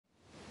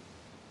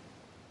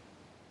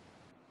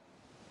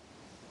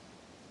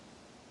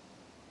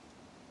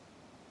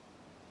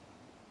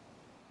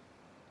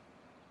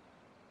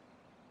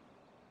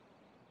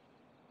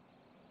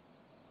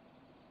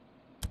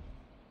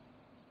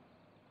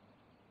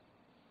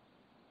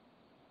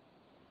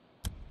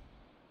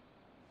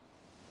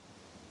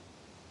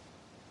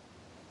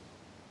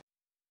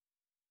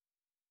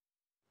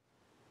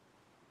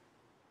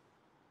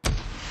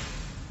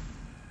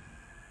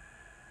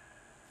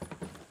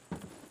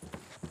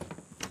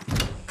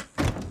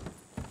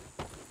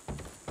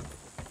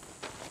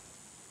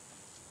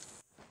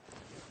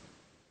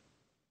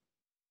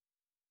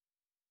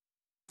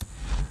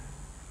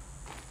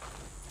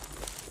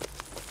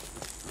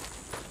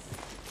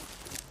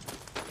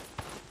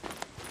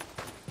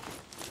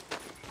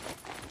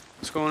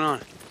What's going on?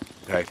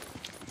 Hey.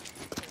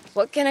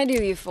 What can I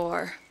do you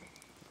for?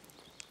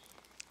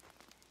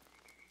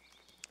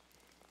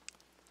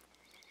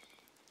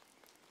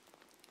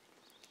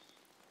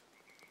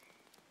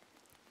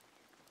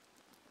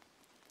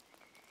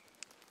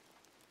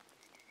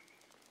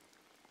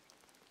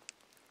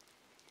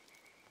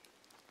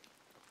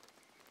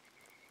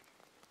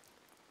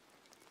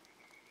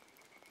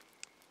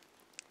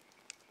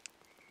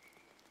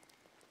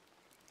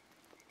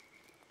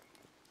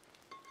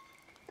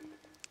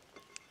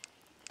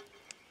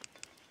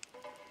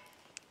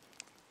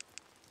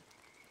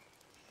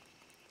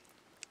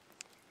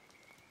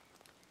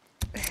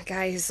 The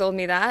guy who sold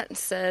me that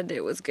said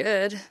it was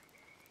good.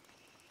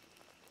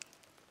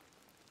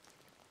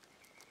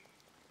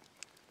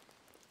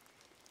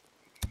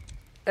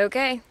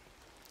 Okay.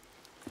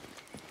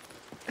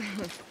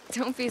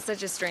 Don't be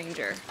such a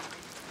stranger.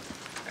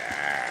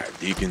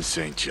 Deacon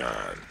St.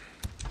 John.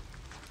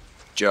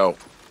 Joe.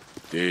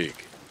 Dig.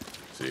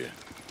 See ya.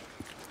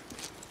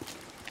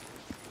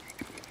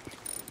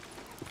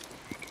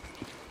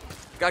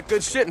 Got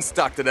good shit in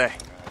stock today.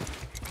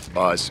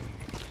 Buzz.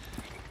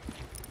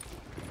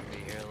 Be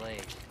here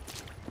late.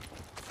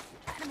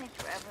 Gotta make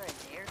Trevor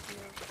a dare to,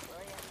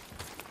 will ya?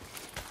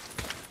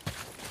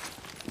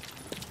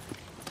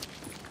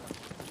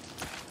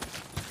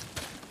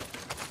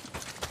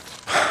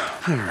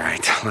 All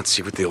right, let's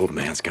see what the old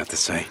man's got to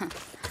say.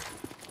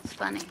 It's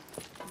funny.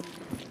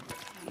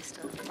 I used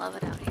to love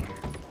it out here.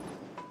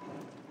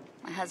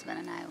 My husband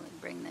and I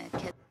would bring the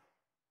kids.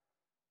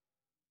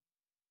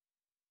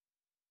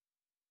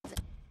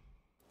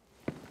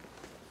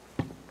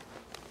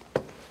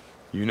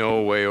 You know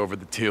a way over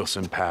the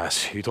Tealson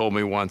Pass. You told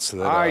me once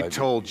that I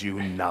told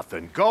you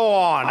nothing. Go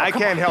on. I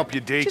can't help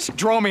you, Deke. Just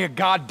draw me a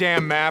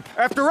goddamn map.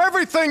 After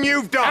everything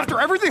you've done. After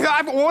everything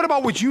what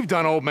about what you've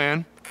done, old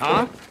man?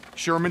 Huh?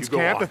 Sherman's You go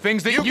camp, on. the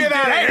things that You you get did.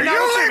 out of Hey, here. now You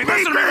listen to leave me, me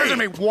listen to me, be. listen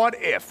to me. What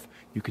if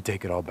you could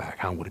take it all back,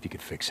 huh? What if you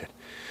could fix it?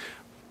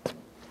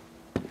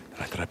 The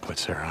night that I put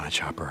Sarah on a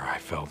chopper, I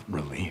felt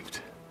relieved.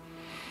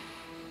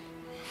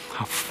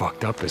 How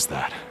fucked up is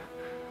that?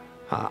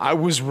 I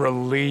was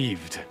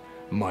relieved,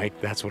 Mike.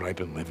 That's what I've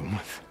been living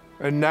with.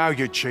 And now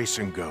you're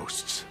chasing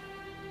ghosts.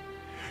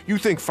 You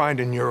think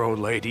finding your old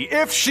lady,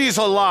 if she's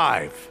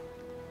alive,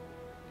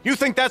 you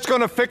think that's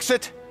gonna fix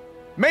it?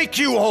 Make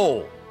you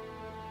whole?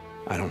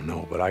 I don't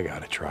know, but I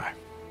gotta try.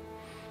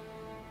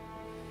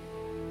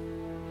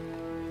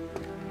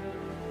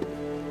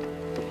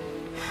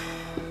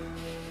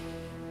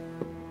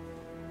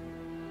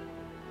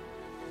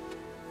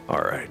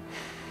 All right.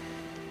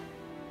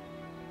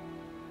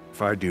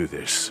 If I do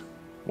this,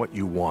 what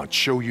you want,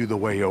 show you the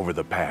way over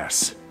the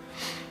pass,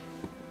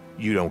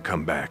 you don't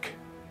come back.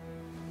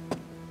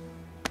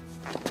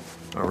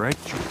 All right?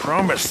 You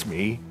promise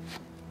me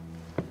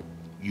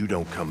you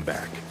don't come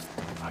back.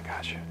 I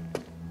got you.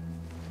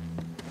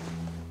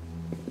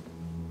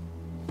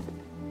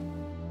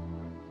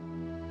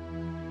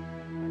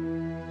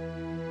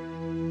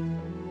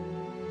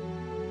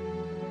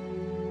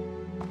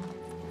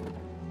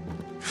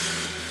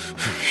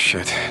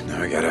 Shit,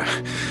 now I gotta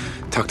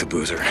talk to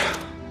Boozer.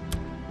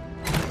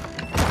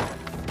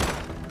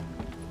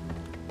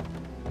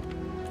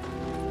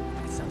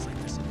 Sounds like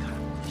there's some kind of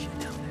militia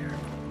down there.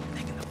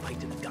 Taking the fight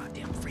to the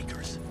goddamn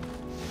freakers.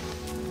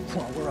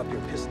 Well, we're up here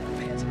pissing our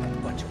pants about a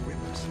bunch of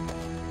rippers.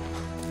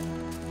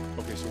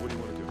 Okay, so what do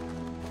you want to do?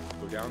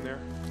 Go down there?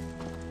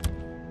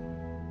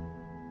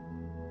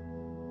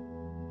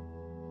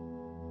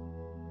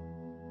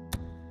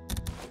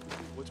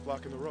 What's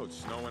blocking the road?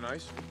 Snow and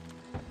ice?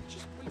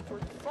 Just wait for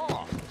it to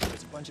thaw.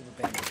 There's a bunch of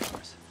abandoned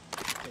cars.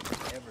 Take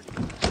forever to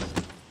get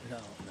past. No.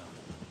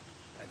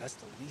 That's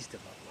the least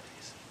of our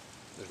worries.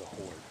 There's a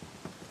horde.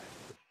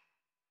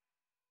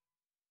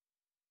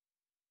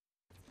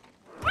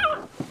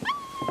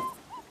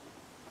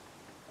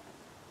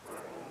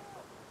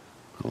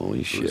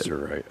 Holy shit. Boozer,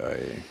 right?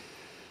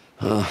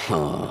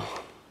 Huh.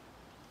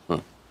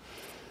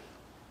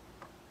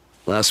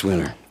 Last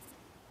winter,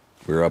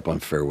 we were up on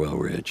Farewell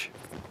Ridge.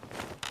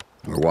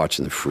 We were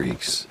watching the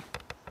freaks.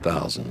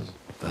 Thousands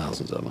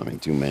of them. I mean,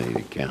 too many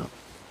to count.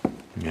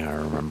 Yeah, I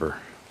remember.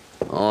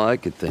 All I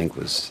could think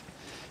was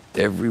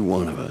every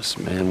one of us,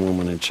 man,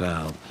 woman, and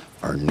child,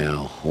 are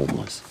now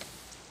homeless.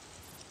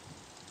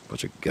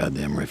 Bunch of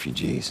goddamn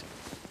refugees.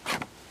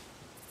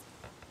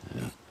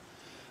 Yeah.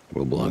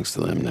 What belongs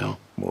to them now?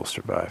 We'll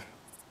survive.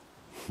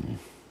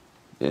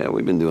 Yeah,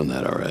 we've been doing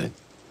that all right.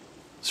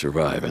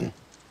 Surviving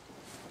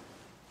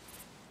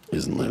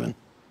isn't living.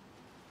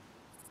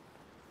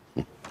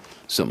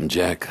 Something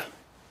Jack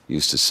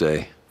used to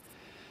say.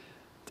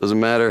 Doesn't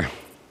matter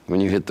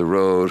when you hit the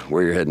road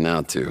where you're heading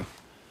out to,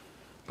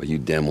 but you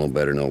damn well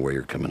better know where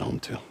you're coming home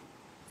to.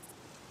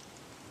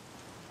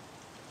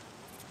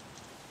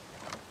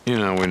 You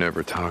know, we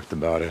never talked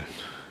about it.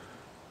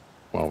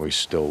 While we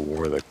still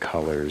wore the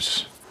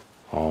colors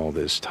all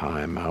this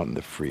time out in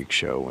the freak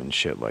show when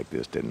shit like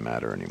this didn't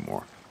matter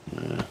anymore.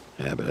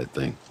 Habit, I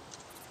think.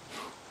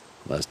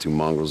 Last two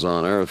mongrels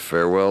on Earth,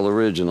 farewell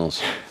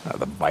originals.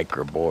 The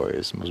biker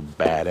boys, most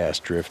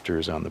badass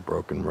drifters on the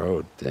broken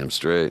road. Damn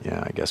straight.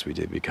 Yeah, I guess we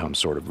did become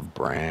sort of a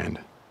brand.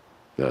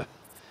 Yeah.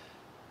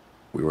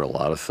 We were a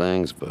lot of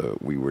things,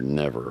 but we were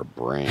never a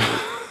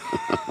brand.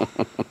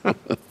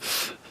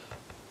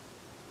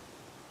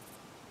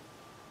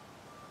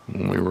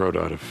 We rode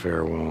out a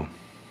farewell.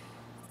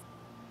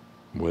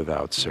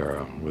 Without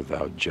Sarah,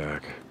 without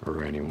Jack,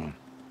 or anyone.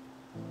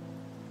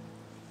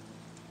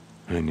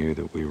 I knew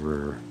that we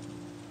were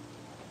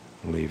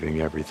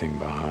leaving everything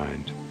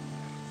behind.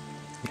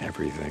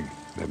 Everything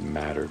that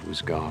mattered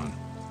was gone.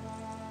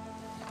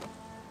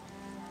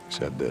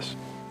 Except this.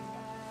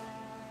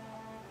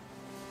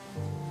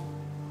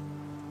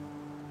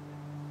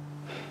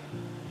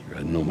 You're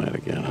a nomad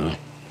again, huh?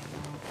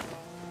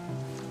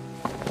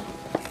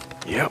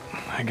 Yep,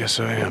 I guess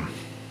I am.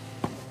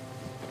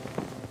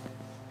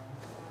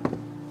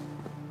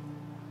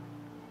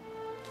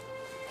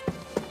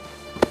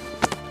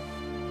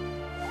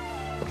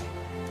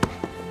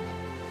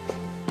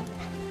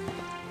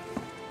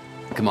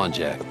 Come on,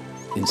 Jack.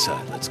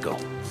 Inside, let's go.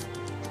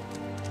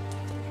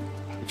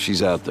 If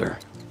she's out there,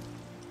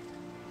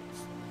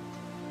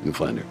 you'll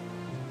find her.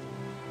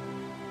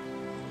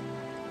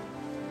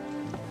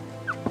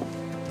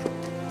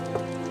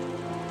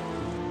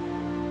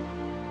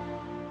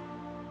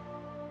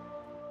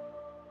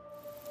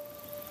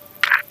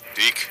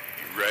 Deke,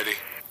 you ready?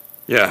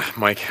 Yeah,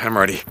 Mike, I'm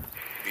ready.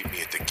 Meet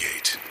me at the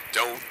gate.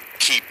 Don't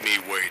keep me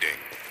waiting.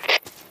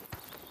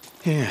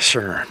 Yeah,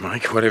 sure,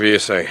 Mike, whatever you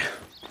say.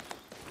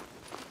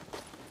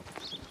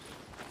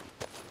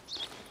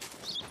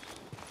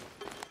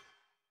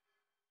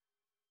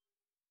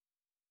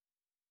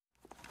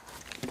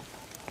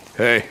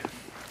 Hey.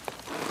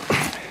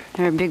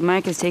 Heard Big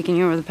Mike is taking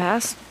you over the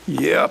pass?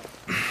 Yep.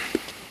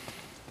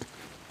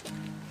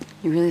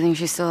 You really think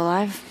she's still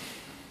alive?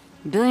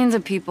 Billions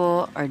of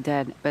people are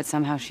dead, but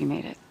somehow she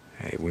made it.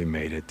 Hey, we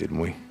made it, didn't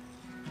we?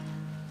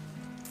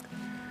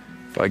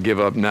 If I give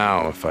up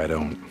now, if I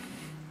don't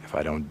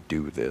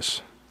do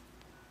this,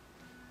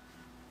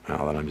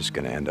 well, then I'm just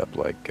gonna end up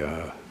like,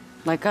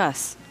 Like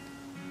us.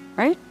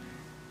 Right?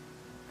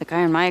 Like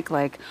Iron Mike,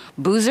 like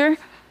Boozer?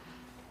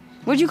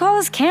 What'd you call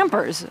us?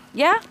 Campers,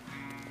 yeah?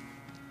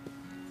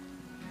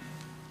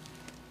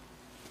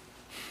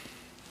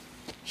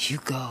 You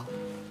go,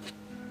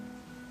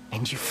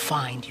 and you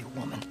find your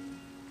woman.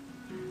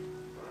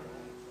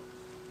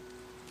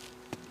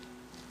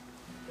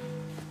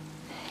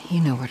 You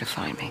know where to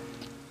find me.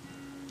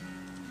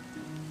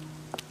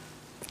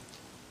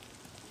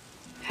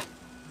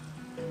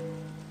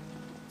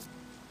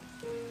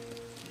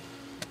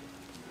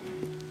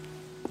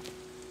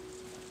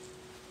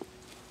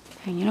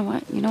 And you know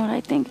what? You know what I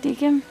think,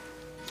 Deacon?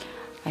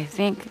 I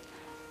think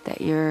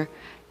that you're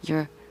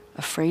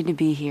afraid to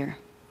be here.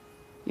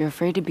 You're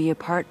afraid to be a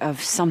part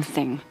of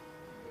something.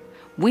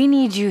 We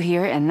need you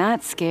here, and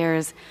that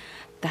scares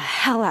the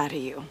hell out of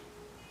you.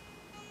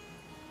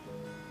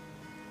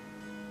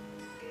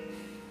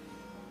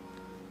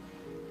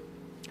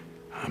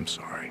 I'm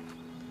sorry.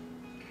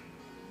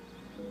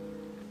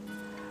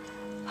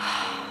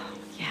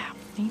 Yeah,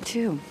 me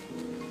too.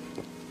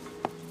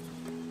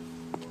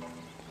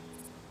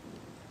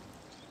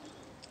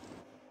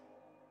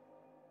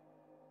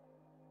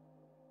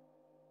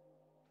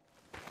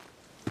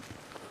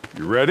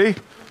 You ready?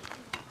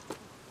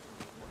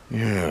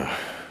 Yeah,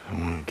 I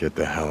want to get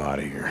the hell out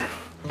of here.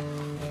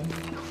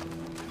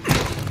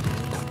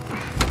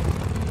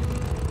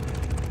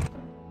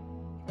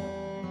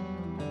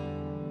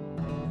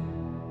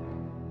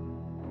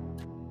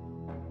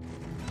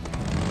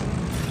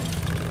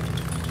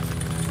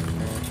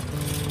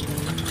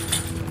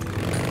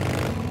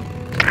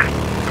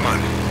 Come on.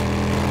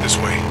 This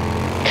way.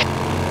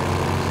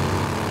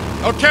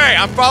 Okay,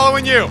 I'm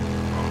following you.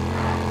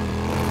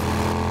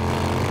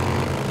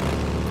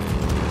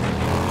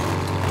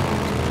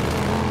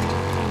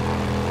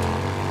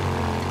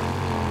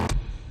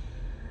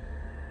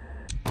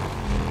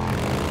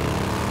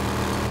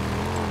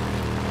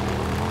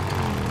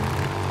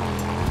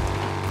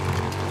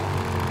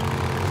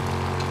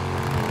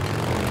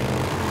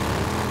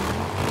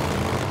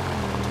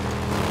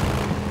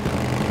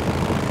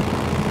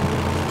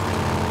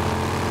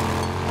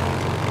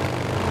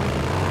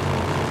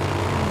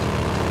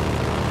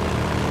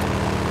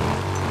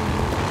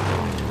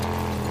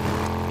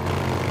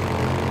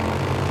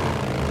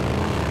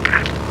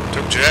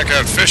 Jack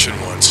out fishing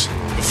once.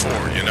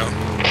 Before, you know.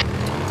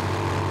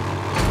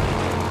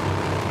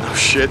 Oh,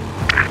 shit.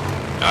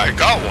 I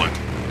got one.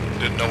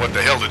 Didn't know what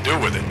the hell to do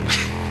with it.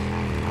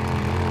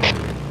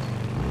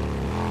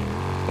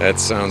 That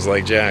sounds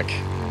like Jack.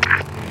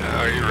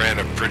 Oh, he ran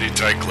a pretty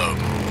tight club.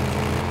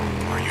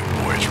 Or you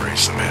boys raised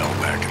some hell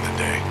back in the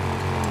day.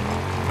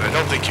 But I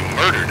don't think you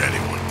murdered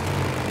anyone.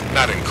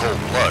 Not in cold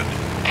blood.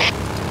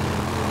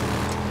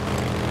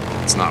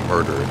 It's not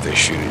murder if they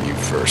shoot at you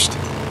first.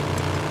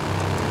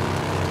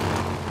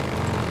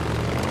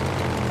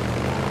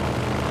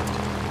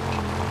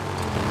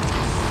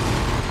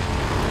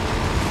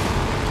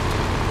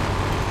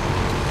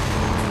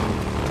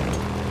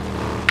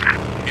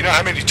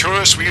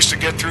 tourists we used to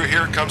get through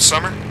here come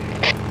summer?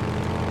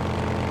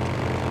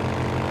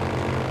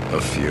 A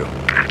few.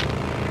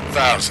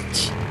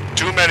 Thousands.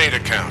 Too many to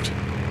count.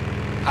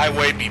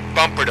 Highway be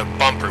bumper to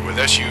bumper with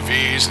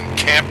SUVs and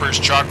campers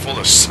chock full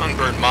of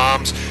sunburned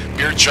moms,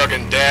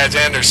 beer-chugging dads,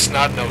 and their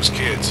snot-nosed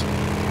kids.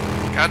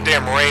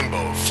 Goddamn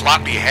rainbow of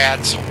floppy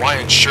hats,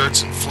 Hawaiian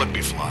shirts, and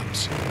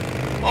flippy-flops.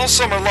 All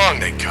summer long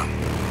they come.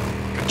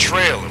 A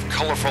trail of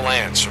colorful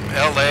ants from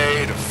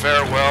L.A. to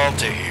Farewell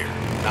to here,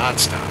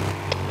 non-stop.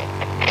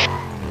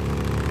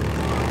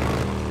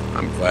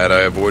 I'm glad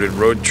I avoided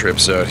road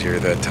trips out here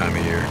that time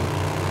of year.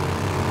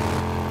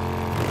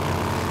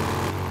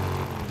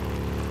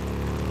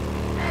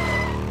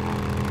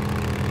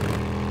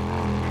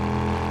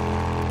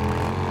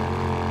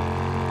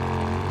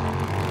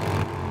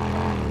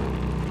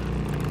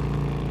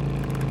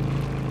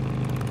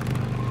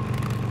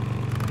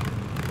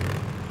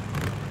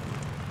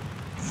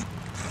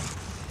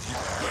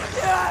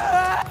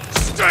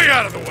 Stay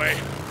out of the way!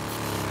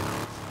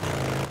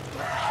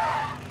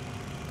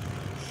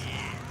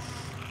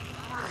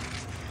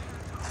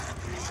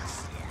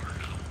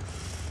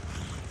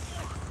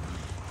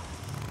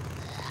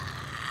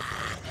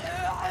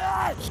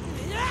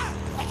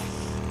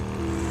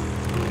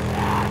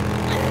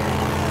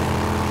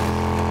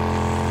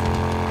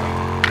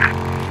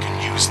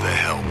 The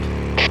help.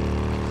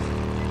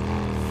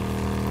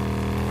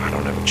 I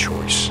don't have a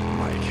choice,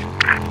 Mike.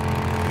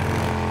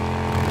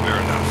 Fair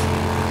enough.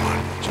 Come on,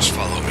 just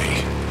follow me.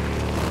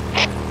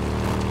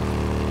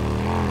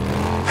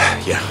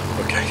 Yeah,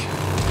 okay.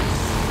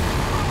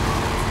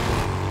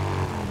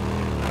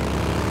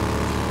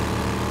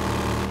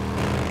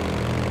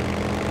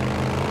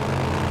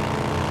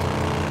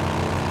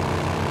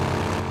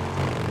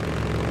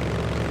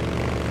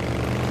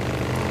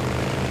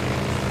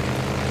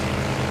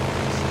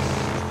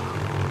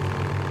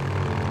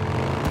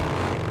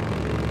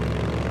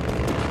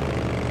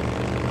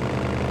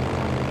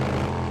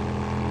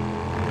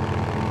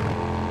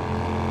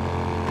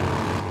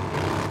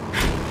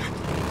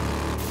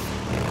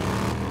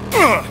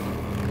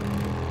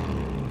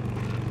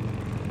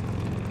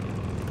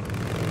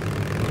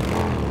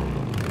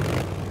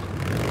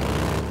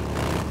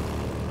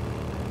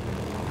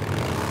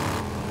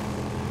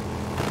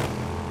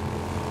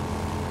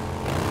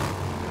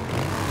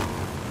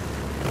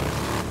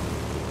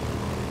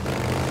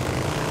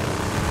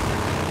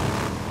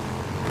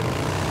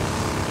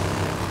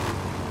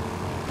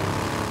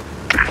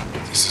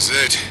 This is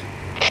it.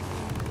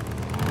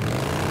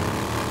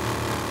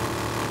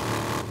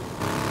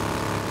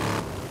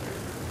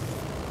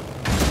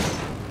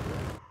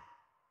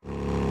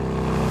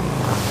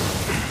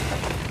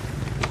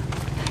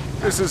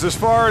 This is as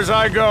far as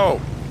I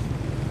go.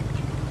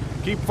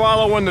 Keep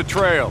following the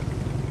trail.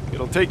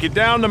 It'll take you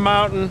down the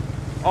mountain,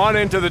 on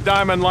into the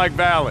Diamond-like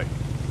Valley.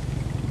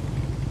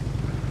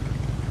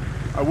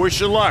 I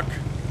wish you luck.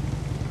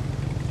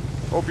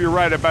 Hope you're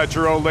right about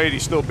your old lady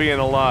still being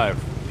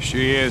alive.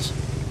 She is?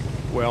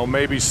 Well,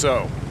 maybe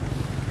so.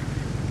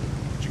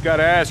 But you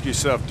gotta ask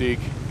yourself,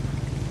 Deke.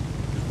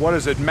 What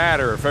does it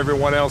matter if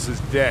everyone else is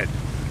dead?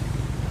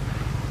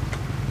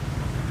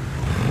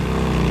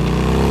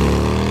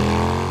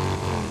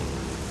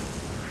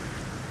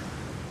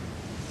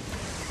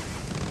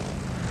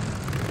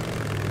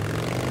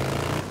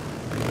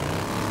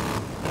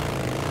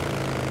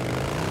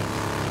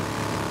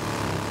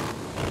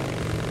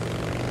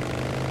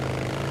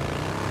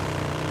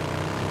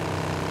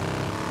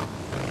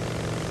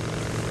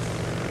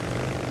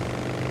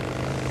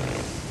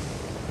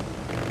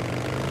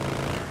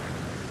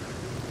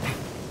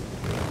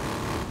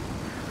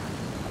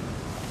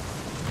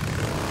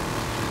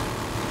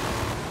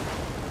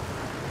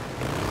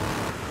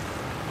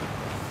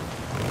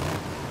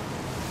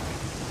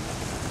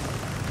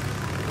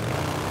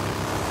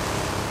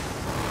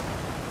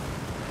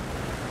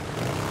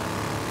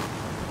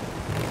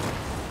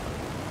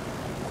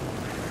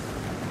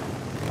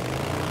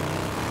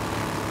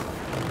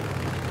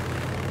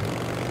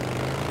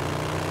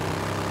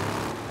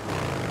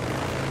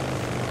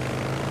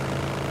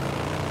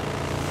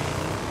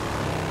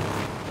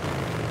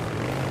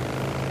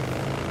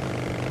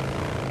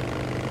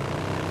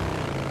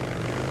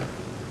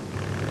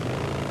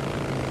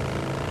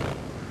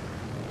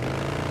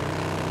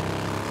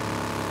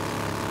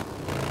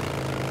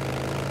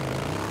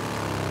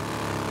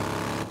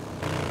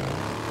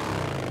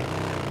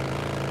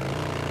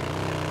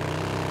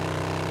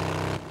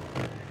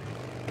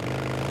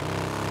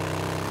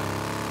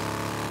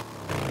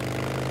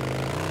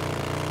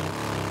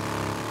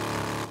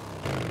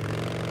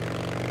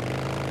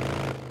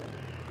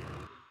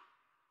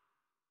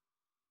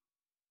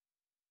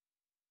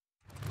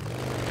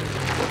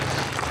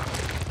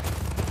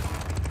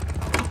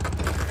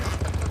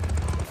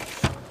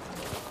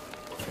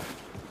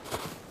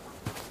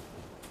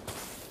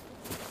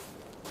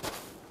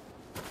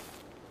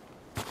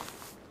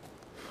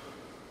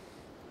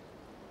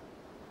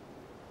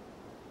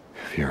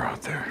 If you're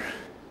out there,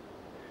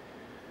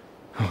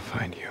 I'll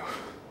find you.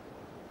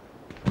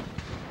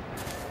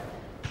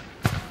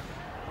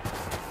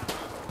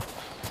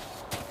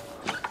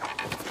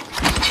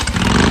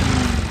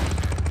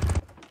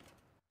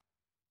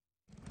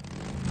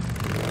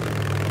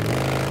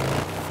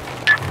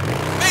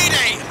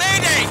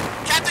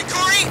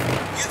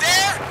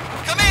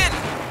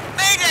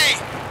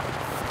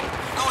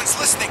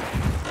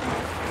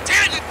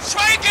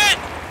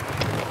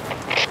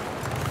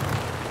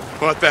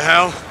 What the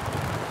hell?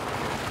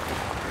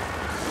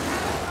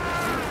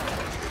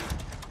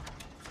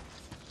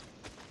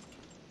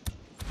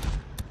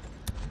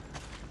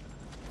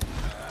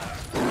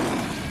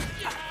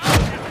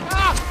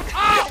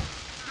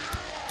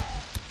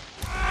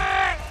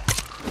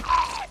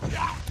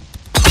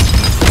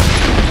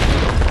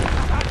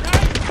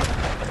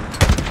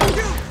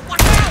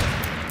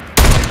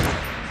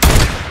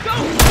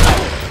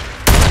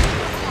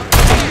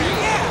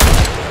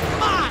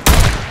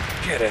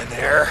 Get in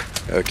there.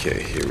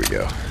 Okay, here we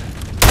go.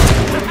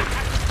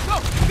 Go!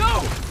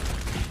 Go!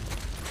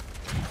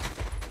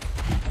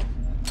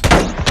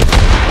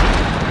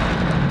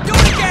 Do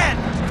it again!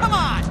 Come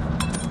on!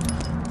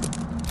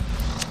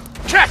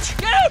 Catch!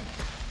 Get him!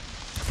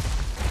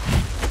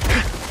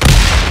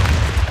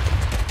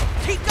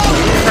 Keep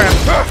going!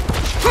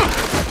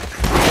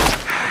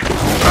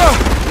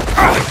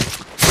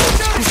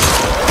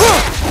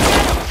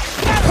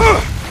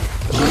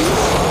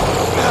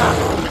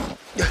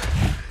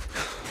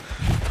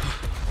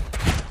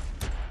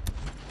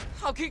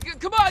 Okay,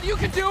 come on, you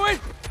can do it!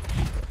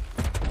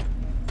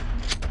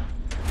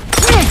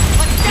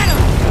 Let's get him!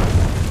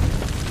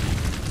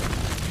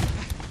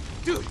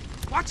 Dude,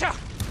 watch out!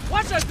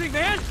 Watch that thing,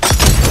 man!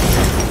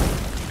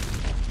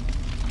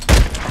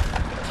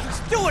 He's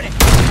doing it!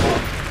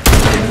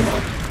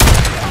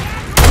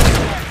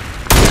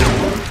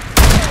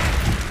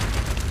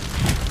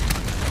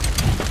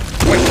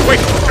 Wait!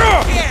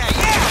 Yeah!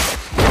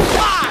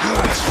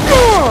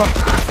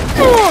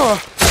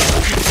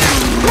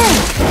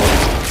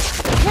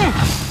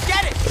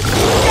 Get it!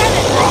 Get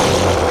it!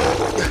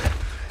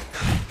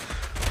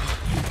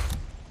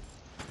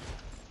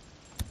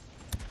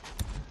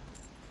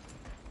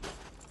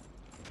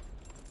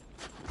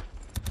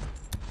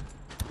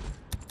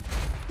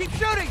 Keep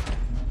shooting!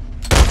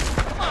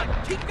 Come on,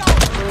 keep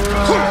going!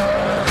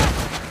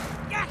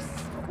 Yes!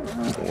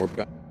 More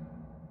back.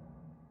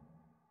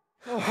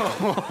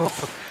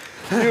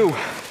 You.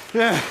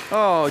 Yeah.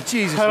 Oh,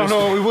 Jesus. I don't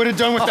know what we would have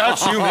done without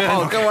you, man.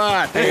 Oh, come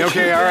on. Hey,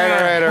 okay, all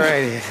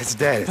right. It's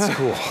dead. It's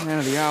cool. Man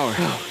of the hour.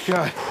 Oh,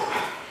 God.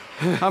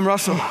 I'm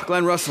Russell,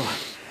 Glenn Russell.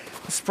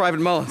 This is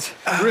Private Mullins.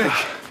 Rick.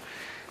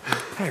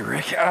 Hey,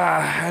 Rick.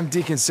 I'm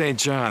Deacon St.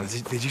 John.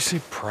 Did you say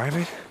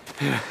private?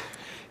 Yeah.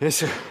 Yes,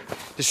 sir.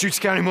 The Deschutes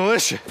County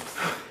Militia.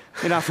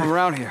 You're not from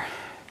around here.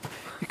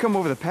 You come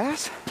over the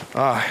pass?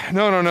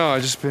 No.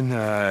 I've just been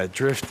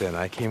drifting.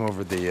 I came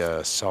over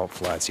the salt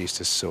flats east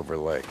of Silver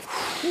Lake.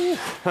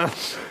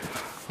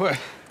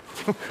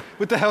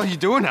 What the hell are you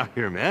doing out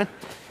here, man?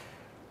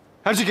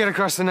 How'd you get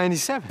across the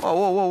 97?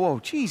 Whoa.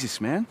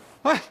 Jesus, man.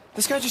 What?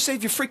 This guy just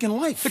saved your freaking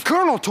life. The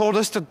colonel told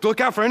us to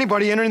look out for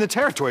anybody entering the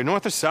territory,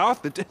 north or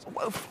south.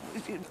 Well,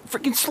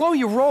 freaking slow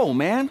your roll,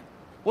 man.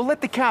 We'll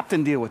let the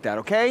captain deal with that,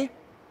 okay?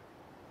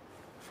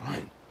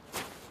 Fine.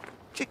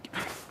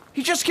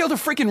 He just killed a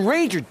freaking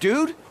ranger,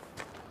 dude.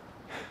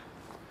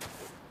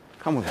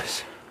 Come with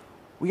us.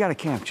 We got a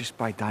camp just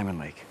by Diamond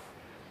Lake.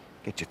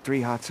 Get you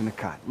 3 hots in the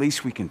cot.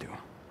 Least we can do.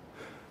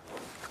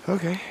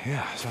 Okay,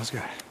 yeah, sounds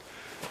good.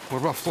 What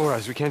about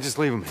Flores? We can't just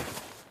leave him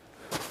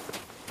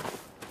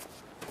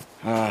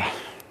here.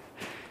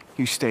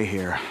 You stay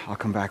here. I'll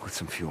come back with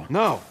some fuel.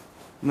 No.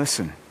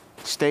 Listen,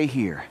 stay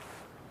here.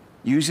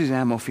 Use his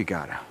ammo if you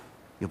gotta.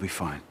 You'll be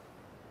fine.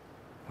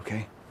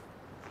 Okay?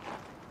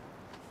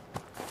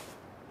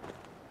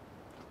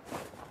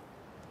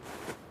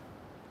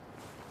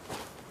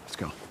 Let's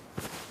go.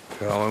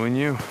 Following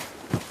you.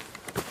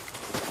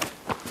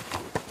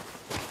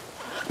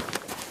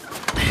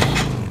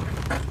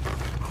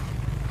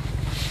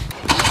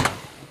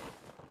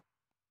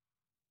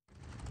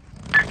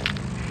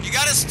 You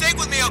gotta stick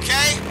with me,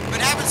 okay?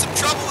 Been having some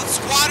trouble with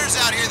squatters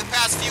out here the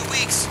past few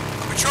weeks.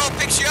 A patrol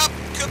picks you up,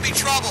 could be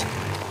trouble.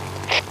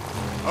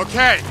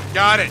 Okay,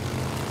 got it.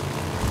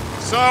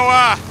 So,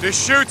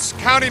 Deschutes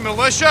County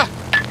Militia?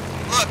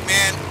 Look,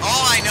 man,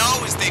 all I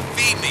know is they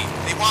feed me.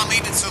 They want me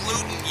to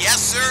salute and yes,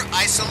 sir,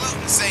 I salute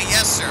and say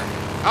yes, sir.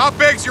 How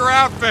big's your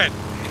outfit?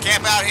 The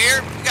camp out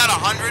here, we got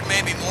 100,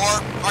 maybe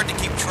more. Hard to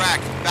keep track.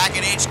 Back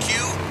at HQ,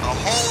 a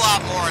whole lot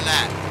more than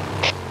that.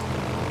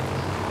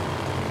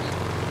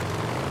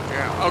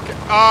 Yeah, okay.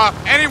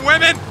 Any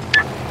women?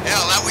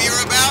 Hell, that what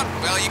you're about?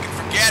 Well, you can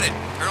forget it.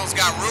 Colonel's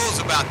got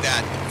rules about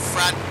that.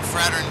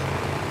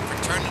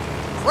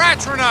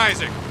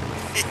 Fraternizing.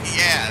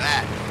 Yeah,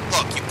 that.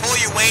 Look, you pull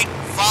your weight,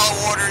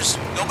 follow orders,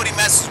 nobody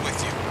messes with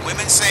you.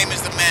 Women same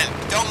as the men.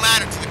 Don't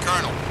matter to the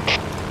colonel.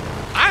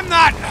 I'm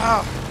not...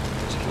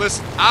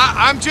 listen,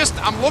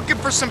 I'm looking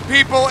for some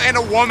people and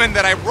a woman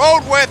that I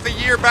rode with a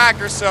year back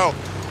or so.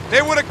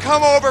 They would have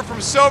come over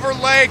from Silver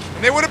Lake,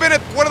 and they would have been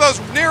at one of those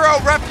Nero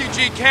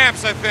refugee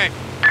camps, I think.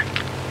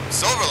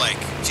 Silver Lake?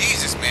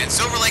 Jesus, man.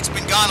 Silver Lake's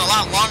been gone a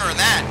lot longer than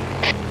that.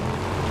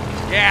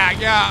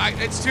 Yeah,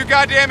 it's too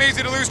goddamn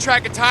easy to lose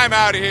track of time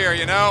out of here,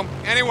 you know?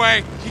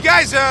 Anyway, you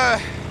guys,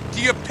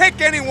 do you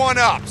pick anyone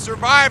up?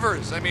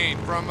 Survivors, I mean,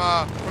 from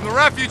the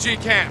refugee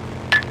camp?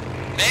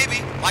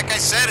 Maybe. Like I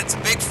said, it's a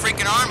big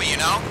freaking army, you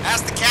know?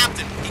 Ask the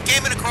captain. He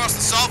came in across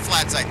the salt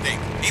flats, I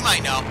think. He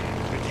might know.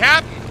 The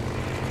captain?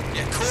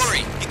 Yeah,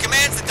 Corey. He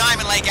commands the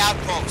Diamond Lake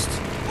outpost.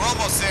 We're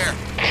almost there.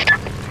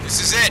 This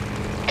is it.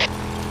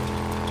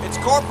 It's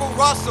Corporal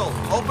Russell.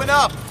 Open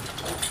up.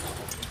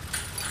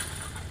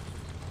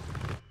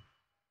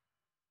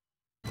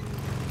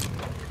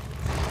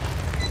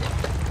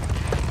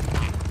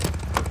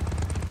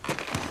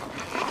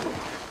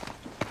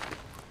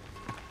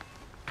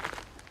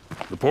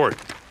 Report.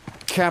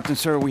 Captain,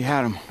 sir, we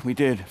had him. We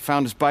did.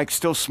 Found his bike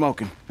still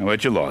smoking. I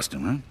bet you lost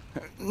him,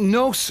 huh?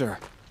 No, sir.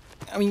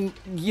 I mean,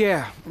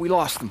 yeah, we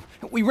lost him.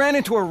 We ran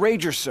into a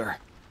rager, sir.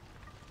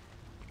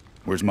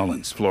 Where's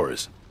Mullins?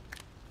 Flores?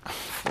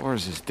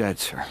 Flores is dead,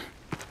 sir.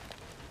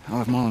 I'll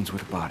have Mullins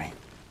with the body.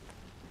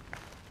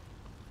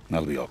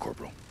 That'll be all,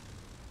 Corporal.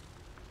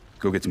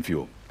 Go get some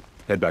fuel.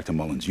 Head back to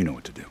Mullins. You know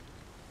what to do.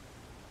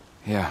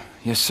 Yeah.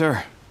 Yes,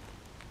 sir.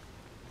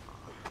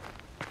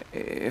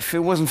 If it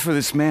wasn't for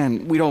this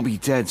man, we'd all be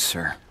dead,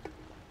 sir.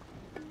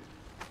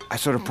 I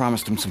sort of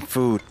promised him some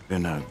food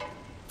and a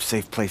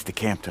safe place to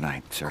camp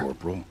tonight, sir.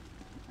 Corporal,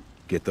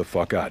 get the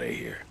fuck out of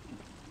here.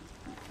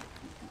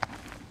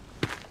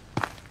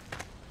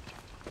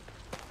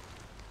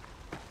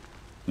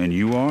 And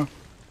you are?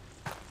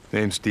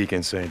 Name's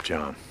Deacon St.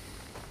 John.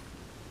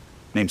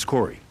 Name's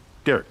Corey.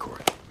 Derek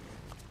Corey.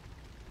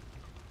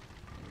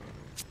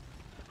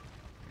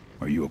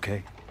 Are you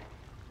okay?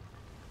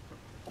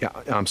 Yeah,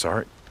 I'm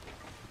sorry.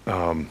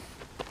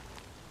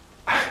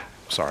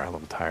 Sorry, I'm a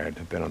little tired.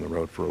 I've been on the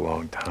road for a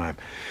long time.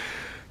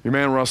 Your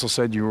man Russell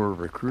said you were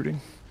recruiting?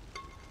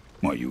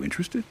 Are you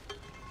interested?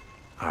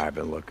 I've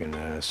been looking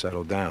to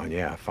settle down,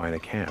 yeah, find a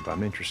camp.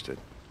 I'm interested.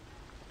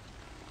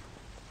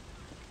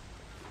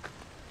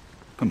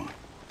 Come on.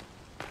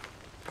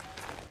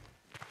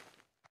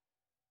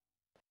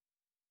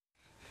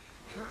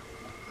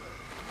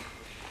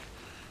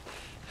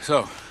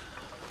 So,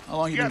 how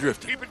long you been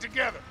drifting? Keep it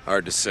together.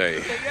 Hard to say.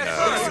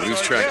 You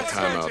lose track of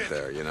time out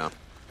there, you know?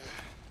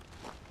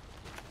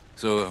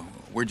 So,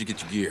 where'd you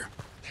get your gear?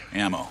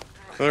 Ammo?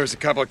 Well, there's a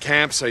couple of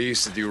camps I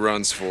used to do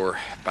runs for.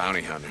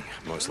 Bounty hunting,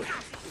 mostly.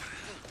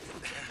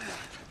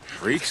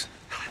 Freaks?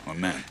 Or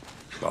men?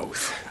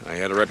 Both. I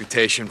had a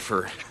reputation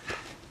for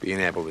being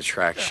able to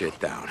track shit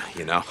down,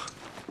 you know?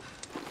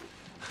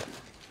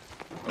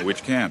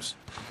 Which camps?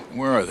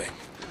 Where are they?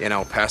 You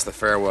know, past the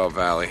Farewell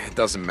Valley. It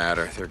doesn't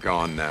matter. They're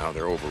gone now.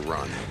 They're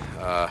overrun.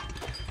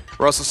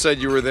 Russell said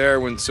you were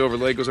there when Silver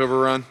Lake was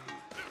overrun?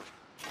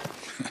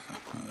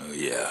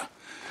 Yeah.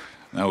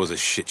 That was a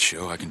shit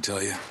show, I can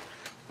tell you.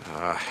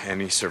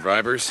 Any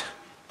survivors?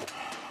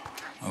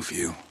 A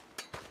few.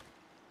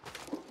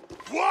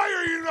 Why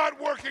are you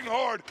not working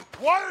hard?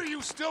 Why are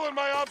you still in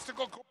my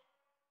obstacle course?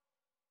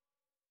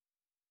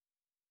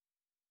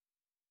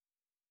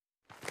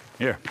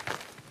 Here.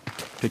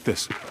 Take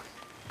this.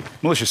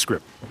 Militia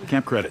script.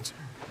 Camp credits.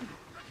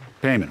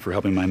 Payment for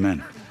helping my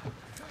men.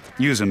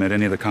 Use them at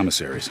any of the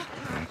commissaries.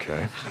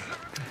 Okay.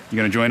 You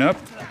gonna join up?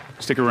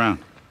 Stick around.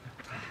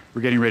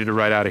 We're getting ready to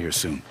ride out of here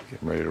soon.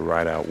 Getting ready to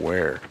ride out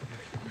where?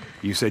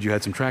 You said you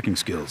had some tracking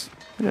skills.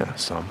 Yeah,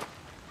 some.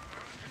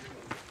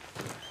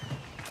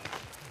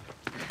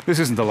 This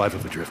isn't the life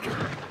of a drifter.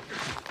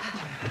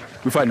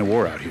 We're fighting a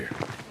war out here.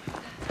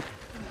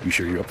 You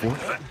sure you're up for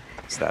it?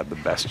 Is that the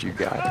best you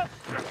got?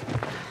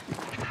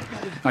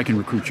 I can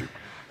recruit you,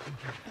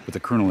 but the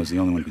colonel is the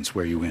only one who can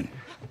swear you in.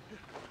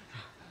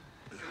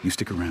 You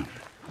stick around.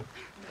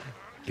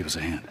 Give us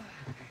a hand.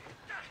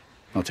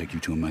 I'll take you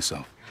to him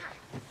myself.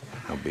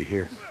 I'll be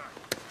here.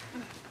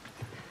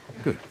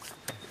 Good.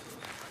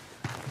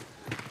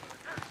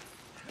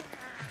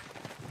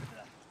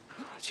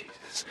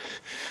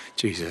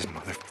 Jesus,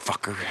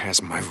 motherfucker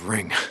has my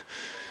ring.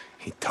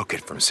 He took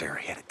it from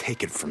Sarah. He had to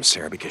take it from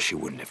Sarah because she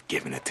wouldn't have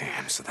given it to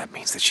him. So that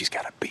means that she's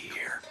got to be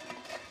here.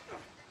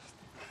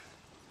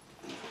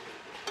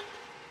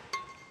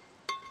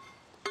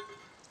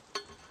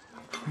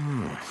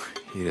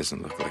 He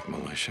doesn't look like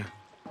militia.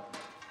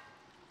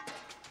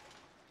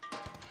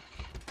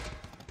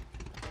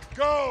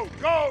 Go,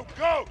 go,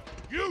 go!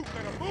 You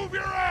gotta move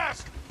your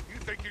ass! You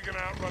think you're gonna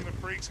outrun the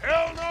freaks?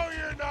 Hell no,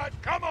 you're not!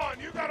 Come on,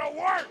 you gotta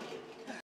work!